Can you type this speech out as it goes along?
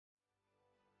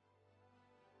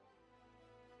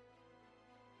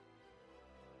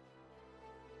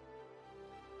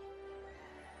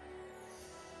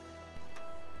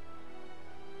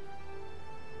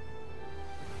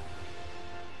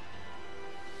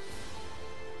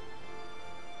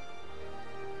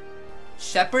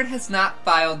Shepard has not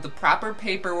filed the proper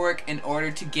paperwork in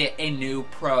order to get a new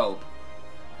probe.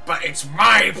 But it's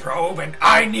my probe and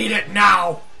I need it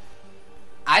now!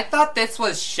 I thought this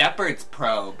was Shepard's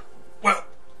probe. Well,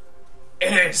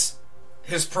 it is.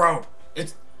 His probe.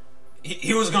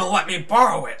 He was gonna let me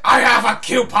borrow it. I have a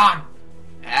coupon!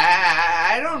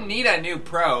 I don't need a new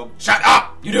probe. Shut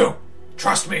up! You do!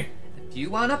 Trust me! If you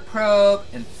want a probe,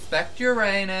 inspect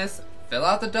Uranus, fill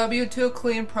out the W2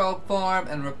 clean probe form,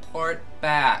 and report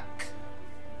back.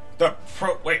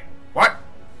 Wait, what?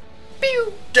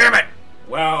 Pew! Damn it!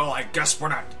 Well, I guess we're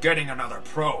not getting another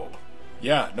probe.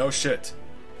 Yeah, no shit.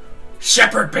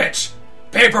 Shepard, bitch!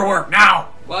 Paperwork, now!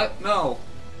 What? No.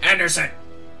 Anderson,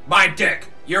 my dick,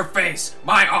 your face,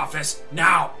 my office,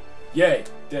 now! Yay,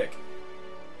 dick.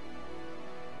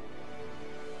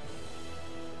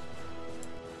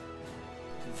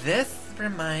 This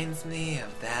reminds me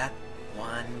of that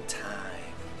one time.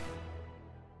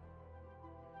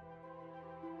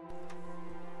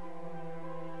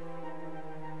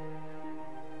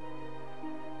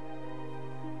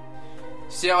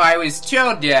 So I was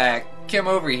told to come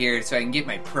over here so I can get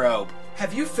my probe.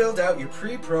 Have you filled out your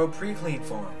pre-probe pre-clean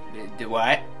form? The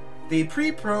what? The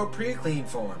pre-probe pre-clean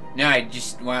form. No, I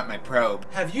just want my probe.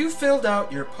 Have you filled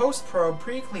out your post-probe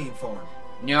pre-clean form?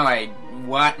 No, I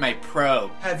want my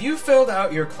probe. Have you filled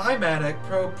out your climatic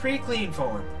probe pre-clean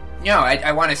form? No,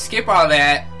 I want to skip all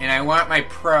that, and I want my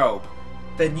probe.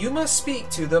 Then you must speak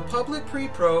to the public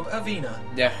pre-probe Avena.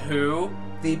 The who?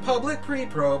 The public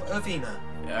pre-probe Avena.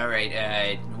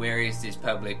 Alright, where is this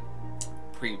public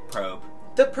pre-probe?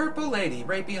 The purple lady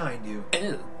right behind you.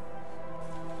 Ew.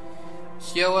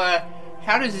 So,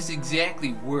 how does this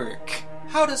exactly work?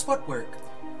 How does what work?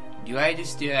 Do I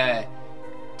just,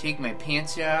 take my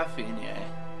pants off and,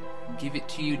 give it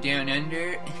to you down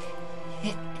under?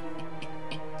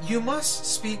 You must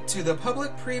speak to the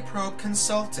public pre-probe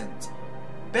consultant.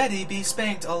 Betty be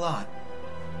spanked a lot.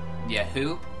 Yeah,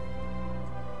 who?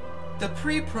 The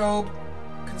pre-probe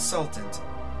consultant.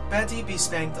 Betty be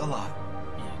spanked a lot.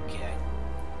 Oh, God.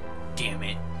 Damn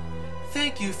it.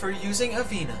 Thank you for using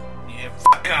Avena. Yeah,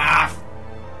 fuck off!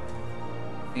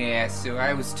 Yeah, so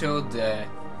I was told to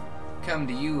come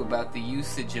to you about the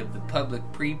usage of the public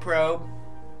pre-probe.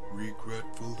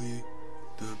 Regretfully,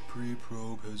 the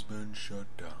pre-probe has been shut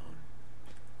down.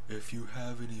 If you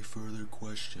have any further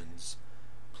questions,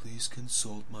 please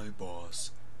consult my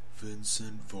boss,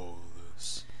 Vincent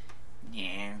Volis.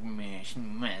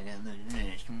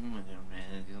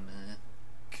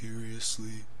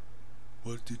 Curiously,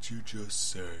 what did you just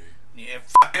say? Yeah,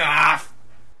 fuck off!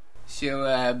 So,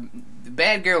 the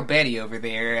bad girl Betty over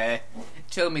there,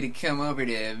 told me to come over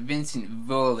to Vincent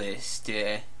Volis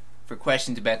for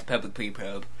questions about the public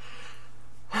pre-probe.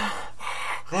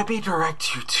 Let me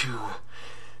direct you to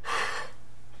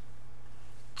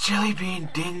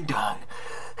Jellybean Ding Dong.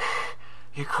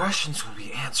 Your questions will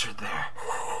be answered there.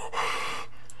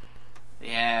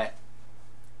 Yeah.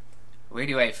 Where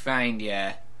do I find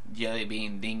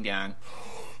Jellybean Ding Dong?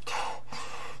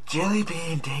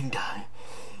 Jellybean Ding Dong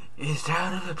is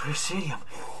down in the Presidium.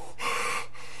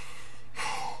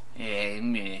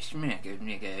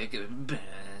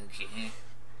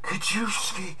 Could you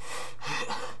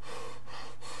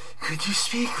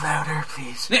speak louder,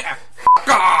 please? Fuck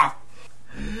off!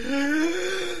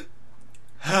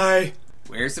 Hi.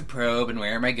 Where's the probe and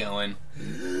where am I going?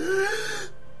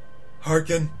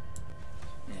 Harkin.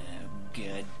 Oh,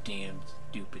 goddamn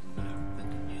stupid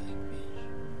motherfucking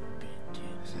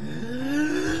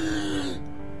jellyfish.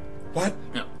 What?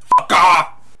 No. Fuck off!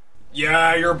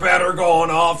 Yeah, you're better going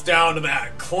off down to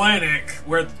that clinic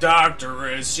where the doctor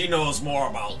is. She knows more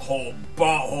about the whole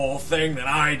butthole thing than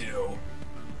I do.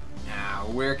 Now,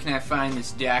 where can I find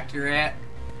this doctor at?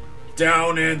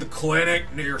 Down in the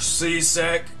clinic near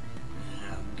Seasick.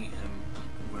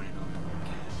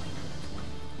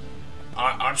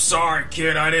 I'm sorry,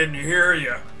 kid, I didn't hear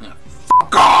you.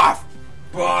 Fuck off,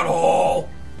 butthole!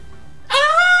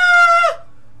 Ah!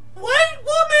 White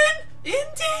woman in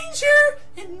danger,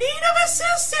 in need of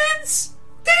assistance!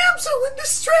 Damsel in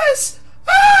distress!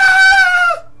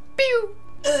 Ah! Pew!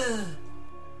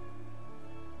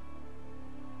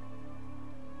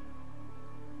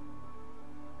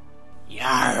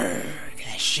 Yarg,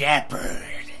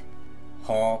 Shepard.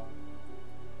 Huh?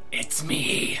 It's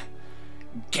me,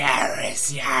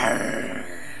 Garrus, yarg.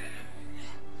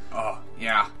 Oh,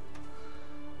 yeah.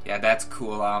 Yeah, that's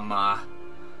cool. I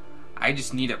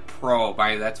just need a probe.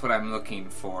 That's what I'm looking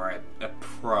for. A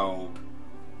probe.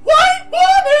 White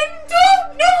woman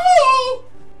don't know!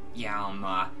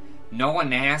 Yeah, no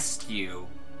one asked you.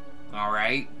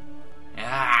 Alright?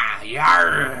 Ah,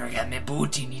 yarg, me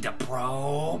booty need a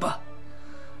probe.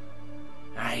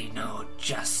 I know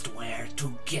just where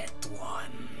to get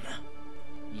one.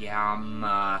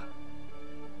 Yeah,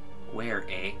 where,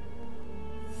 eh?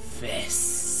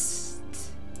 Fist.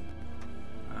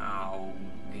 Oh,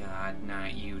 God,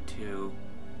 not you too.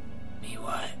 Me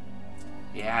what?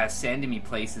 Yeah, sending me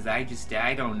places. I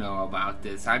don't know about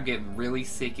this. I'm getting really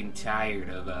sick and tired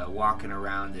of walking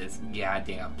around this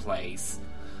goddamn place.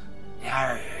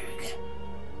 Yarg.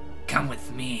 Come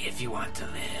with me if you want to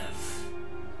live.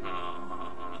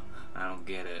 I don't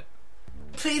get it.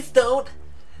 Please don't.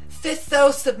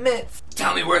 Fisto submits.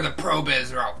 Tell me where the probe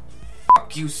is or I'll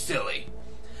fuck you silly.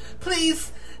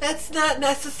 Please, that's not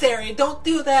necessary. Don't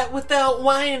do that without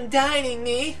wine dining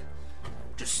me.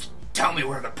 Just tell me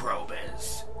where the probe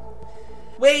is.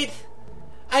 Wait,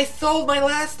 I sold my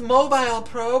last mobile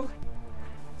probe.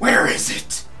 Where is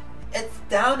it? It's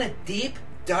down a deep,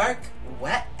 dark,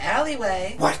 wet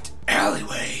alleyway. What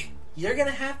alleyway? You're gonna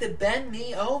have to bend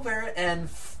me over and...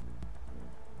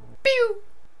 Pew!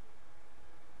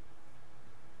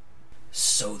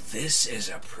 So this is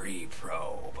a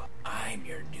pre-probe. I'm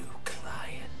your new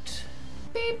client.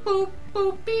 Beep boop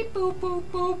boop beep boop boop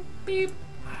boop beep.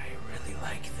 I really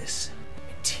like this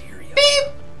material. Beep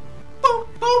boop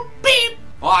boop beep.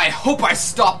 Well, I hope I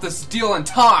stop this deal in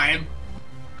time.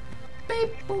 Beep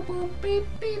boop boop beep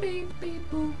beep beep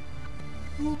beep boop.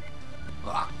 Boop.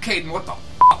 Caden, what the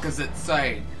fuck is it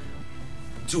saying?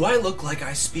 Do I look like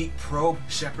I speak probe,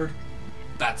 Shepard?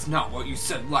 That's not what you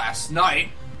said last night.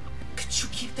 Could you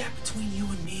keep that between you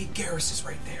and me? Garrus is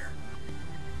right there.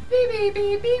 Beep beep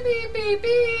beep beep beep beep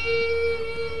beep.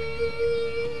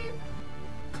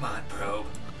 Come on, probe.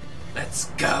 Let's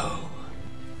go.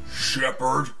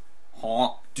 Shepard,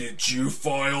 Huh? did you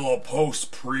file a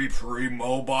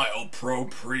post-pre-mobile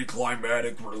probe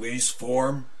pre-climatic release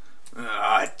form?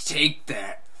 Take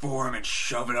that form and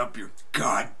shove it up your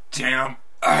goddamn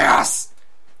ass.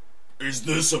 Is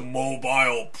this a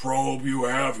mobile probe you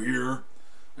have here?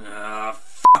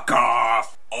 Fuck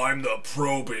off. I'm the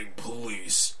probing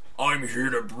police. I'm here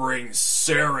to bring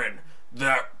Saren,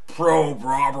 that probe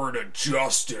robber, to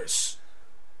justice.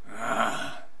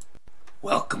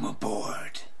 Welcome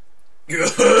aboard.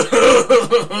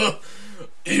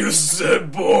 You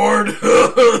said bored?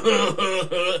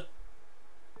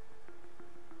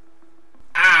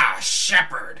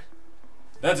 Shepard.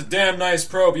 That's a damn nice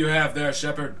probe you have there,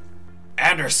 Shepard.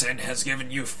 Anderson has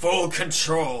given you full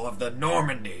control of the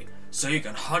Normandy, so you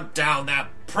can hunt down that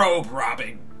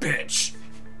probe-robbing bitch.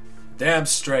 Damn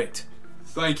straight.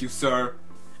 Thank you, sir.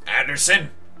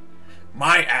 Anderson,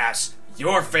 my ass,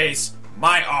 your face,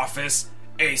 my office,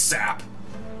 ASAP.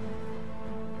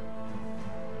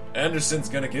 Anderson's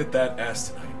gonna get that ass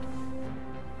tonight.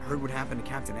 Heard what happened to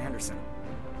Captain Anderson.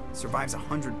 Survives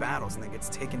 100 battles and then gets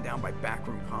taken down by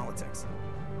backroom politics.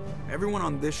 Everyone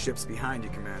on this ship's behind you,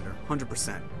 Commander.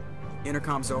 100%.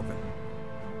 Intercom's open.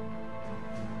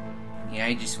 Yeah,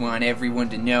 I just want everyone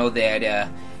to know that,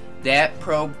 that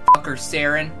probe fucker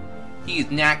Saren, he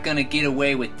is not gonna get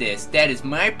away with this. That is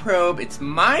my probe. It's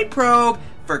my probe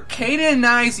for Kaden and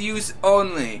I's use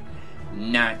only.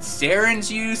 Not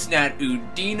Saren's use, not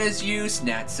Udina's use,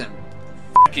 not some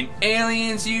fucking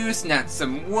alien's use, not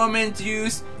some woman's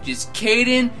use. Just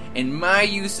Kaden and my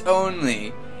use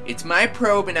only. It's my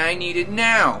probe and I need it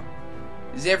now.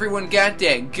 Has everyone got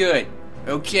that? Good.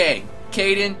 Okay,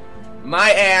 Kaden,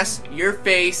 my ass, your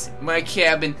face, my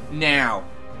cabin, now.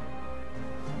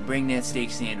 Bring that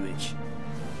steak sandwich.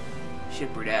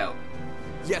 Shepard out.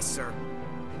 Yes, sir.